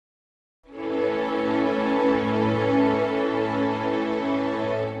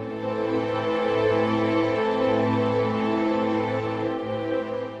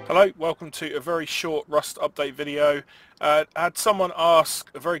Hello, welcome to a very short Rust update video. I had someone ask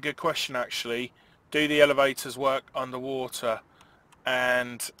a very good question actually. Do the elevators work underwater?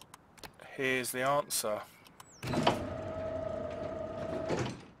 And here's the answer.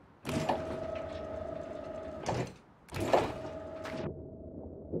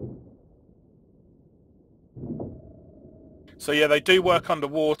 So yeah, they do work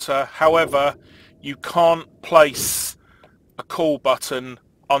underwater. However, you can't place a call button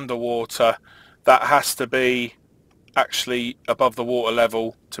underwater. That has to be actually above the water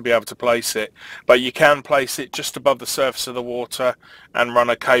level to be able to place it, but you can place it just above the surface of the water and run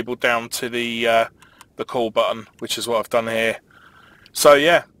a cable down to the call button, which is what I've done here. So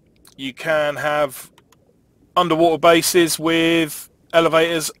yeah, you can have underwater bases with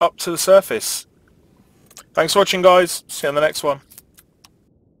elevators up to the surface. Thanks for watching, guys. See you on the next one.